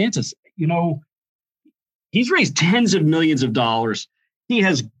Ron DeSantis, he's raised tens of millions of dollars. He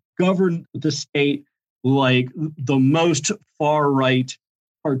has governed the state like the most far-right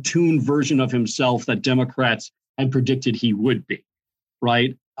cartoon version of himself that Democrats had predicted he would be,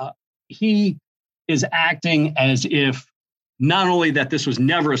 right? He is acting as if not only that this was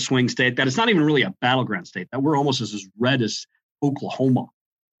never a swing state, that it's not even really a battleground state, that we're almost as red as Oklahoma.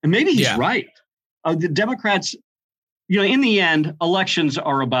 And maybe he's right. The Democrats, in the end, elections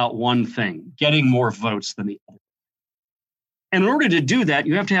are about one thing, getting more votes than the other. And in order to do that,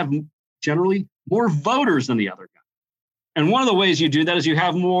 you have to have generally more voters than the other guy. And one of the ways you do that is you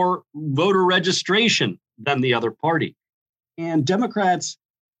have more voter registration than the other party. And Democrats,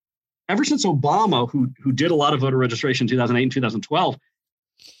 ever since Obama, who did a lot of voter registration in 2008 and 2012,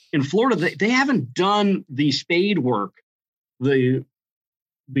 in Florida, they haven't done the spade work, the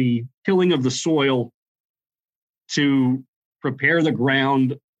tilling of the soil to prepare the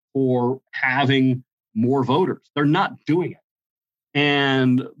ground for having more voters. They're not doing it.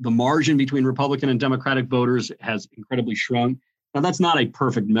 And the margin between Republican and Democratic voters has incredibly shrunk. Now, that's not a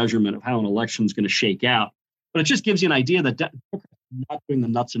perfect measurement of how an election is going to shake out, but it just gives you an idea that Democrats are not doing the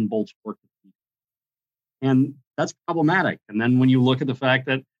nuts and bolts work. And that's problematic. And then when you look at the fact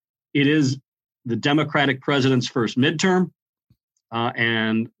that it is the Democratic president's first midterm,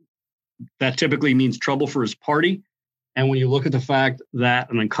 and that typically means trouble for his party. And when you look at the fact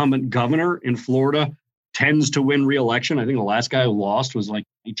that an incumbent governor in Florida tends to win re-election, I think the last guy who lost was like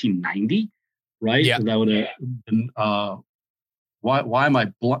 1990, right? Yeah. So that would have been, why am I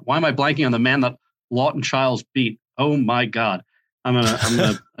blanking on the man that Lawton Chiles beat? Oh my God.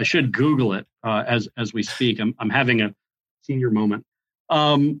 I should Google it as we speak. I'm having a senior moment.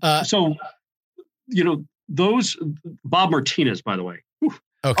 Those Bob Martinez, by the way,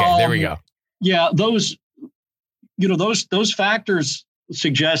 Okay, there we go. Yeah, those factors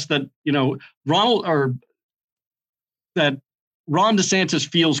suggest that, that Ron DeSantis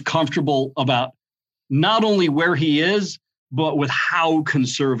feels comfortable about not only where he is, but with how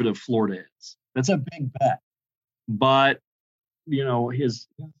conservative Florida is. That's a big bet. But, his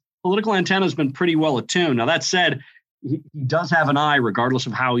political antenna has been pretty well attuned. Now, that said, he does have an eye, regardless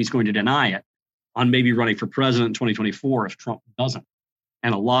of how he's going to deny it, on maybe running for president in 2024 if Trump doesn't.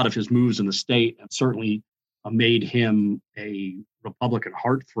 And a lot of his moves in the state have certainly made him a Republican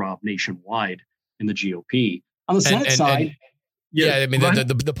heartthrob nationwide in the GOP. On the Senate side... I mean,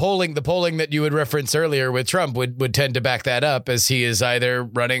 the polling that you would reference earlier with Trump would tend to back that up, as he is either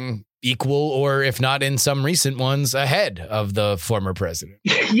running equal or, if not in some recent ones, ahead of the former president.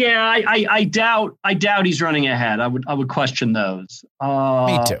 Yeah, I doubt he's running ahead. I would question those.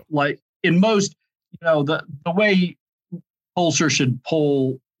 Me too. Like in most, the way pollsters should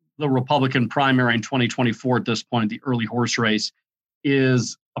poll the Republican primary in 2024 at this point, the early horse race,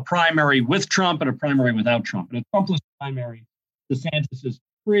 is a primary with Trump and a primary without Trump. And a Trumpless primary, DeSantis is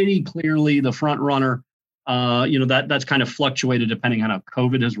pretty clearly the front runner. That's kind of fluctuated depending on how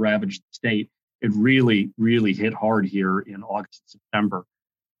COVID has ravaged the state. It really, really hit hard here in August and September.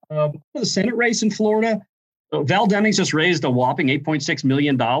 The Senate race in Florida, Val Demings just raised a whopping $8.6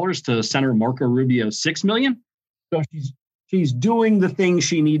 million to Senator Marco Rubio's $6 million. So she's doing the things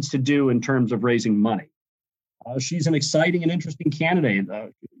she needs to do in terms of raising money. She's an exciting and interesting candidate.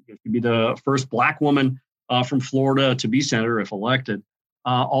 She could be the first Black woman from Florida to be senator if elected.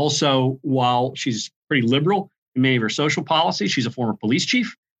 Also, while she's pretty liberal in many of her social policies, she's a former police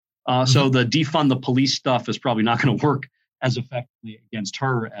chief. So the defund the police stuff is probably not going to work as effectively against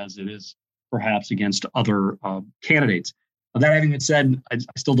her as it is perhaps against other candidates. That having been said, I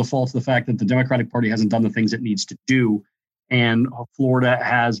still default to the fact that the Democratic Party hasn't done the things it needs to do. And Florida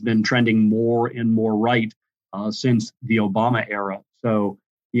has been trending more and more right since the Obama era. So,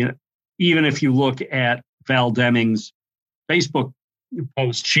 even if you look at Val Demings' Facebook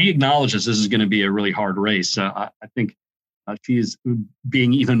post, she acknowledges this is going to be a really hard race. I think she is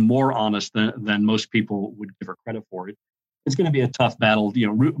being even more honest than most people would give her credit for. It's going to be a tough battle.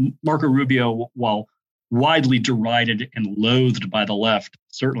 Marco Rubio, while widely derided and loathed by the left,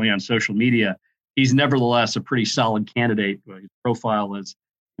 certainly on social media, he's nevertheless a pretty solid candidate. His profile is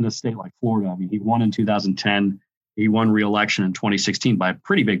in a state like Florida. I mean, he won in 2010. He won re-election in 2016 by a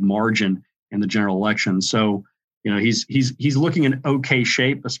pretty big margin in the general election. So, he's looking in okay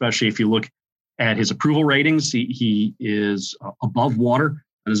shape, especially if you look at his approval ratings. He is above water.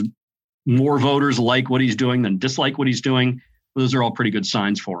 There's more voters like what he's doing than dislike what he's doing. Those are all pretty good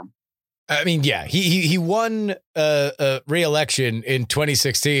signs for him. I mean, yeah, he won a re-election in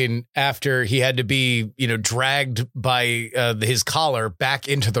 2016 after he had to be, dragged by his collar back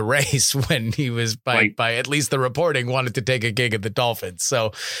into the race when he was by at least the reporting wanted to take a gig at the Dolphins.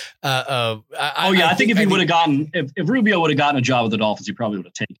 So, I think if Rubio would have gotten a job with the Dolphins, he probably would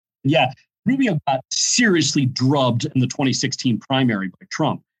have taken it. Yeah, Rubio got seriously drubbed in the 2016 primary by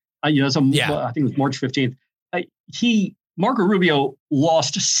Trump. I think it was March 15th. Marco Rubio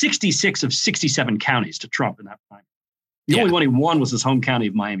lost 66 of 67 counties to Trump in that time. The only one he won was his home county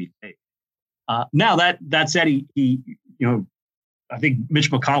of Miami-Dade. Now that said, I think Mitch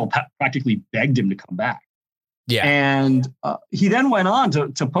McConnell practically begged him to come back. Yeah, and he then went on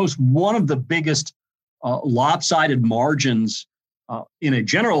to post one of the biggest lopsided margins in a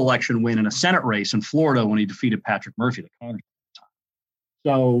general election win in a Senate race in Florida when he defeated Patrick Murphy, the Congressman at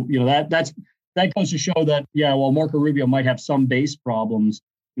the time. So that goes to show that, while Marco Rubio might have some base problems,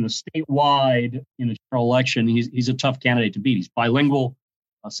 statewide in a general election, he's a tough candidate to beat. He's bilingual.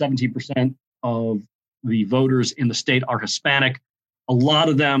 17% of the voters in the state are Hispanic. A lot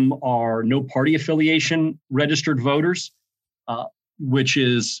of them are no party affiliation registered voters, which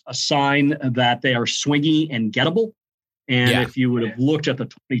is a sign that they are swingy and gettable. And if you would have looked at the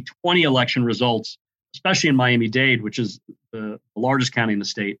 2020 election results, especially in Miami-Dade, which is the largest county in the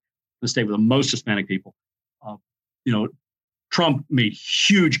state with the most Hispanic people, Trump made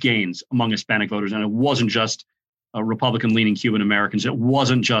huge gains among Hispanic voters. And it wasn't just Republican-leaning Cuban Americans. It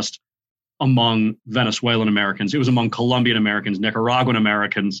wasn't just among Venezuelan Americans. It was among Colombian Americans, Nicaraguan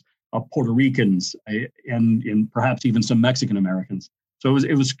Americans, Puerto Ricans, and perhaps even some Mexican Americans. So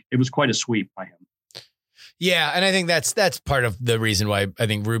it was quite a sweep by him. Yeah, and I think that's part of the reason why I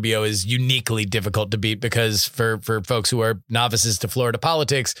think Rubio is uniquely difficult to beat, because for folks who are novices to Florida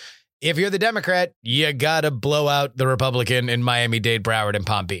politics, if you're the Democrat, you got to blow out the Republican in Miami-Dade, Broward, and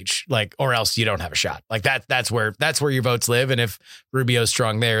Palm Beach, or else you don't have a shot. That's where your votes live. And if Rubio's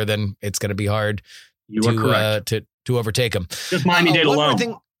strong there, then it's going to be hard, You are correct. To overtake him. Just Miami-Dade alone.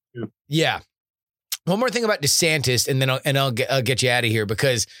 One more thing about DeSantis, and then I'll get you out of here,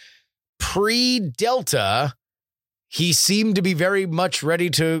 because pre-Delta, he seemed to be very much ready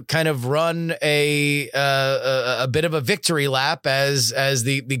to kind of run a bit of a victory lap as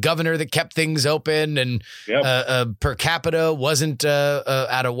the governor that kept things open, and per capita wasn't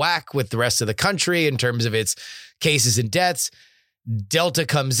out of whack with the rest of the country in terms of its cases and deaths. Delta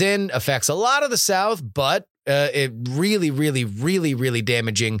comes in, affects a lot of the South, but it really, really, really, really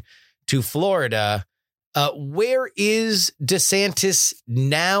damaging to Florida. Where is DeSantis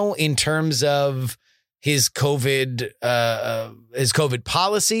now in terms of his COVID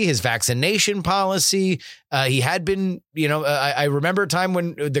policy, his vaccination policy? He had been, I remember a time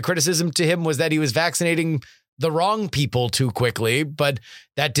when the criticism to him was that he was vaccinating the wrong people too quickly, but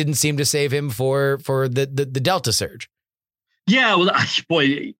that didn't seem to save him for the Delta surge. Yeah, well,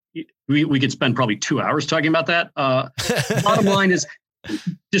 boy, we could spend probably 2 hours talking about that. Bottom line is,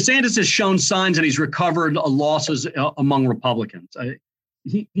 DeSantis has shown signs that he's recovered losses among Republicans.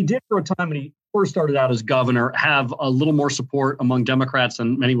 He did for a time when he first started out as governor have a little more support among Democrats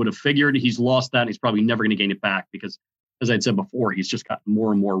than many would have figured. He's lost that, and he's probably never going to gain it back because, as I'd said before, he's just gotten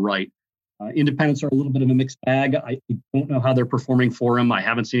more and more right. Independents are a little bit of a mixed bag. I don't know how they're performing for him. I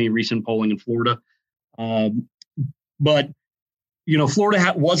haven't seen any recent polling in Florida. But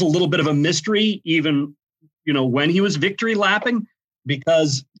Florida was a little bit of a mystery, even, when he was victory lapping,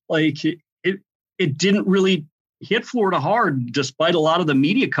 because it didn't really hit Florida hard, despite a lot of the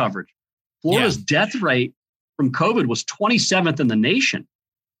media coverage. Florida's death rate from COVID was 27th in the nation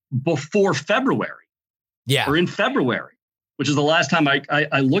before February. Or in February, which is the last time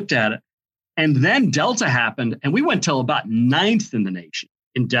I looked at it. And then Delta happened, and we went till about 9th in the nation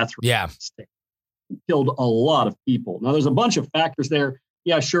in death rate. Yeah. Killed a lot of people. Now, there's a bunch of factors there.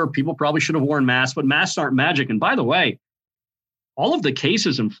 Yeah, sure, people probably should have worn masks, but masks aren't magic. And by the way, all of the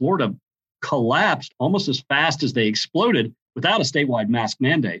cases in Florida collapsed almost as fast as they exploded without a statewide mask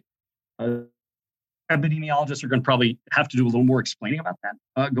mandate. Epidemiologists are going to probably have to do a little more explaining about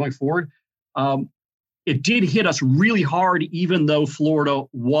that going forward. It did hit us really hard, even though Florida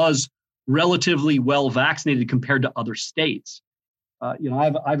was relatively well vaccinated compared to other states. I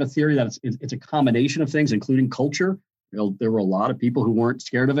have a theory that it's a combination of things, including culture. There were a lot of people who weren't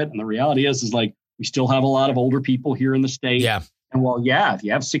scared of it. And the reality is we still have a lot of older people here in the state. Yeah. And if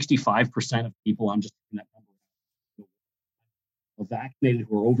you have 65% of people, I'm just in that number, vaccinated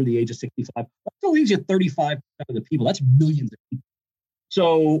who are over the age of 65, that still leaves you 35% of the people. That's millions of people.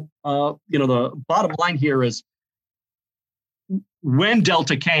 So, the bottom line here is when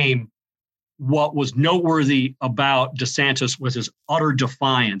Delta came, what was noteworthy about DeSantis was his utter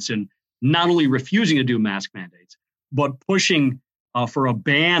defiance and not only refusing to do mask mandates, but pushing for a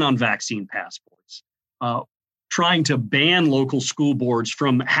ban on vaccine passports, trying to ban local school boards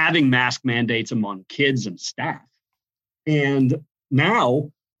from having mask mandates among kids and staff. And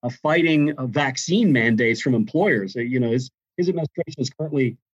now fighting vaccine mandates from employers. His administration is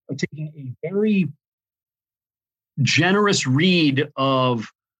currently taking a very generous read of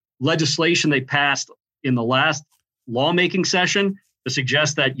legislation they passed in the last lawmaking session to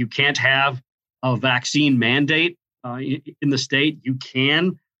suggest that you can't have a vaccine mandate in the state. You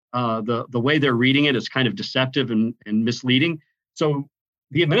can. The way they're reading it is kind of deceptive and misleading. So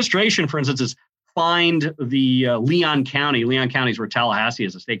the administration, for instance, has fined the Leon County. Leon County is where Tallahassee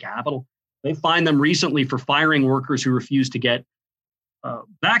is, the state capital. They fined them recently for firing workers who refused to get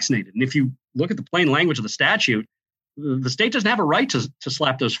vaccinated. And if you look at the plain language of the statute, the state doesn't have a right to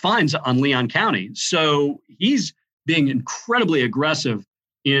slap those fines on Leon County. So he's being incredibly aggressive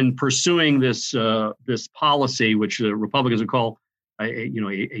in pursuing this policy, which Republicans would call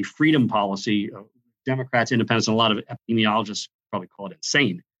a freedom policy. Democrats, independents, and a lot of epidemiologists probably call it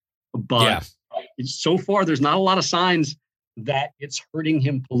insane. But so far, there's not a lot of signs that it's hurting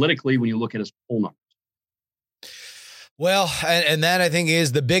him politically when you look at his poll numbers. Well, and that I think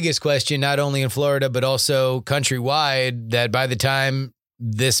is the biggest question, not only in Florida, but also countrywide, that by the time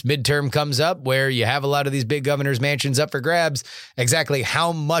this midterm comes up where you have a lot of these big governors' mansions up for grabs, exactly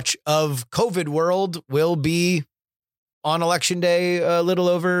how much of COVID world will be on election day a little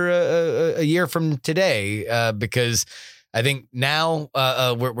over a year from today, because I think now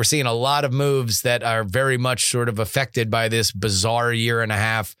we're seeing a lot of moves that are very much sort of affected by this bizarre year and a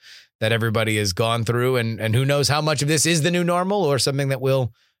half that everybody has gone through. And who knows how much of this is the new normal or something that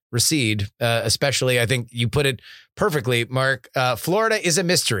will recede, especially, I think you put it perfectly, Mark. Florida is a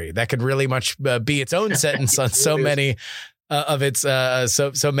mystery. That could really much be its own sentence on so many of its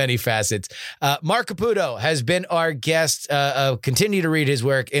so many facets. Mark Caputo has been our guest. Continue to read his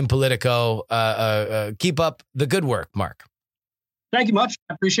work in Politico. Keep up the good work, Mark. Thank you much.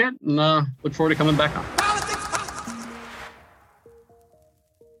 I appreciate it, and look forward to coming back on.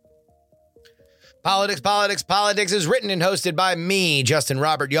 Politics is written and hosted by me, Justin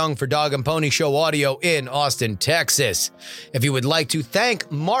Robert Young, for Dog and Pony Show Audio in Austin, Texas. If you would like to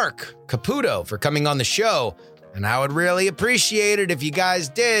thank Mark Caputo for coming on the show, and I would really appreciate it if you guys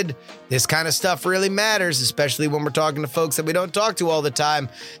did. This kind of stuff really matters, especially when we're talking to folks that we don't talk to all the time.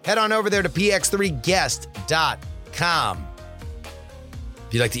 Head on over there to px3guest.com.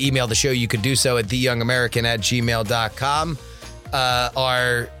 If you'd like to email the show, you can do so at theyoungamerican@gmail.com.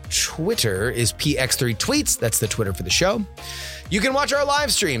 Our Twitter is PX3Tweets. That's the Twitter for the show. You can watch our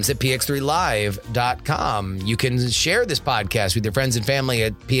live streams at px3live.com. You can share this podcast with your friends and family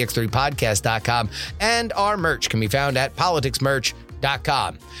at px3podcast.com. And our merch can be found at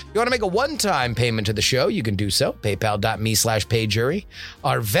politicsmerch.com. If you want to make a one-time payment to the show, you can do so. PayPal.me/PayJury.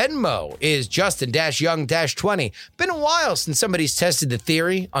 Our Venmo is Justin-Young-20. Been a while since somebody's tested the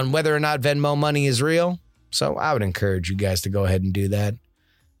theory on whether or not Venmo money is real. So I would encourage you guys to go ahead and do that.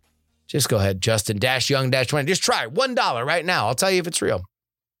 Just go ahead, Justin-Young-20. Just try $1 right now. I'll tell you if it's real.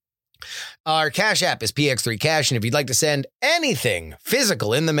 Our Cash App is PX3 Cash, and if you'd like to send anything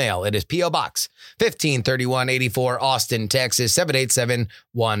physical in the mail, it is P.O. Box 153184, Austin, Texas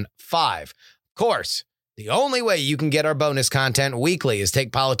 78715. Of course, the only way you can get our bonus content weekly is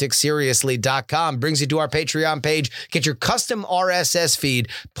TakePoliticsSeriously.com. Brings you to our Patreon page. Get your custom RSS feed.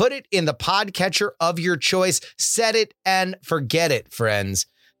 Put it in the podcatcher of your choice. Set it and forget it, friends.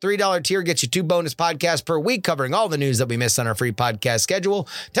 $3 tier gets you 2 bonus podcasts per week covering all the news that we miss on our free podcast schedule.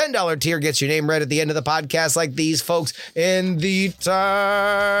 $10 tier gets your name read at the end of the podcast like these folks in the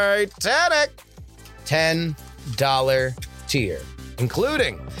Titanic. $10 tier,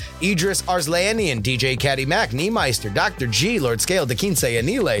 including Idris Arslanian, DJ Caddy Mac, Niemeister, Dr. G, Lord Scale, De Quince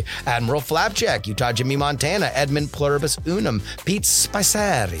Anile, Admiral Flapjack, Utah Jimmy Montana, Edmund Pluribus Unum, Pete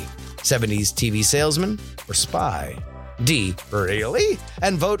Spiceri, 70s TV salesman or spy. D, really?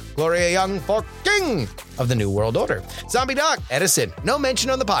 And vote Gloria Young for King of the New World Order. Zombie Doc, Edison, no mention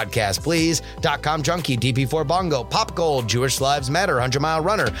on the podcast, please. .com Junkie, DP4 Bongo, Pop Gold, Jewish Lives Matter, 100 Mile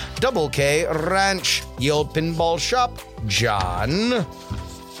Runner, Double K Ranch, Yield Pinball Shop, John,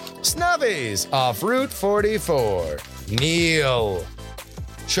 Snubbies, Off Route 44, Neil,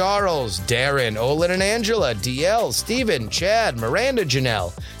 Charles, Darren, Olin and Angela, DL, Steven, Chad, Miranda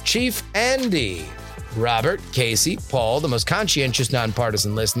Janelle, Chief Andy, Robert, Casey, Paul, the most conscientious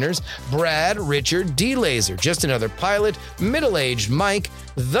nonpartisan listeners, Brad, Richard, D-Laser, Just Another Pilot, Middle-Aged Mike,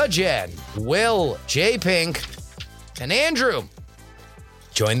 The Jen, Will, J Pink, and Andrew.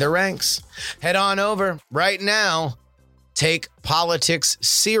 Join their ranks. Head on over right now.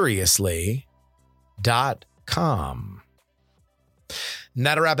 TakePoliticsSeriously.com. And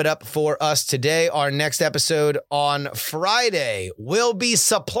that'll wrap it up for us today. Our next episode on Friday will be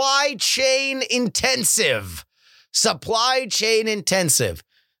supply chain intensive. Supply chain intensive.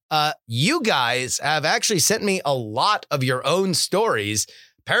 You guys have actually sent me a lot of your own stories.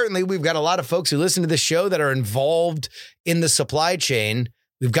 Apparently, we've got a lot of folks who listen to the show that are involved in the supply chain.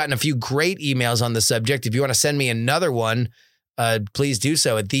 We've gotten a few great emails on the subject. If you want to send me another one, please do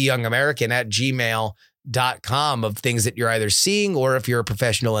so at theyoungamerican@gmail.com of things that you're either seeing or if you're a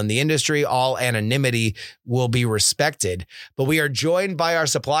professional in the industry. All anonymity will be respected. But we are joined by our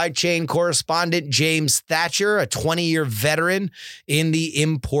supply chain correspondent, James Thatcher, a 20-year veteran in the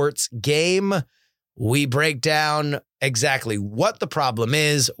imports game. We break down exactly what the problem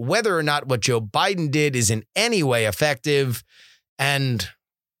is, whether or not what Joe Biden did is in any way effective, and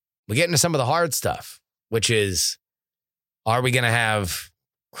we get into some of the hard stuff, which is, are we going to have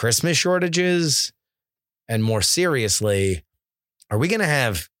Christmas shortages? And more seriously, are we going to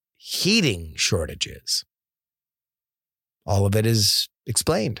have heating shortages? All of it is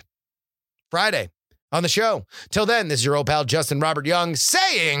explained Friday on the show. Till then, this is your old pal, Justin Robert Young,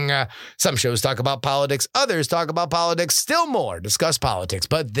 saying some shows talk about politics, others talk about politics, still more discuss politics.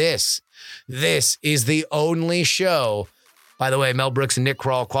 But this is the only show. By the way, Mel Brooks and Nick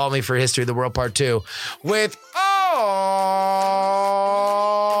Kroll, Call Me for History of the World Part 2 with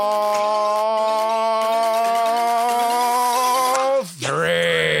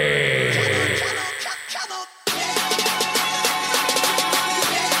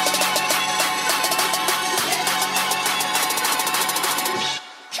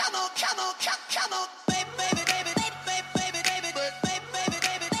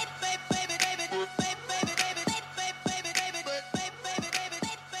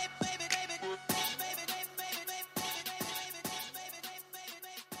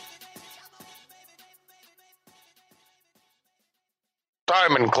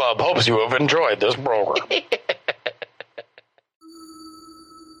Diamond Club hopes you have enjoyed this program.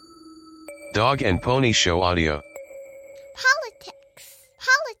 Dog and Pony Show audio. Politics.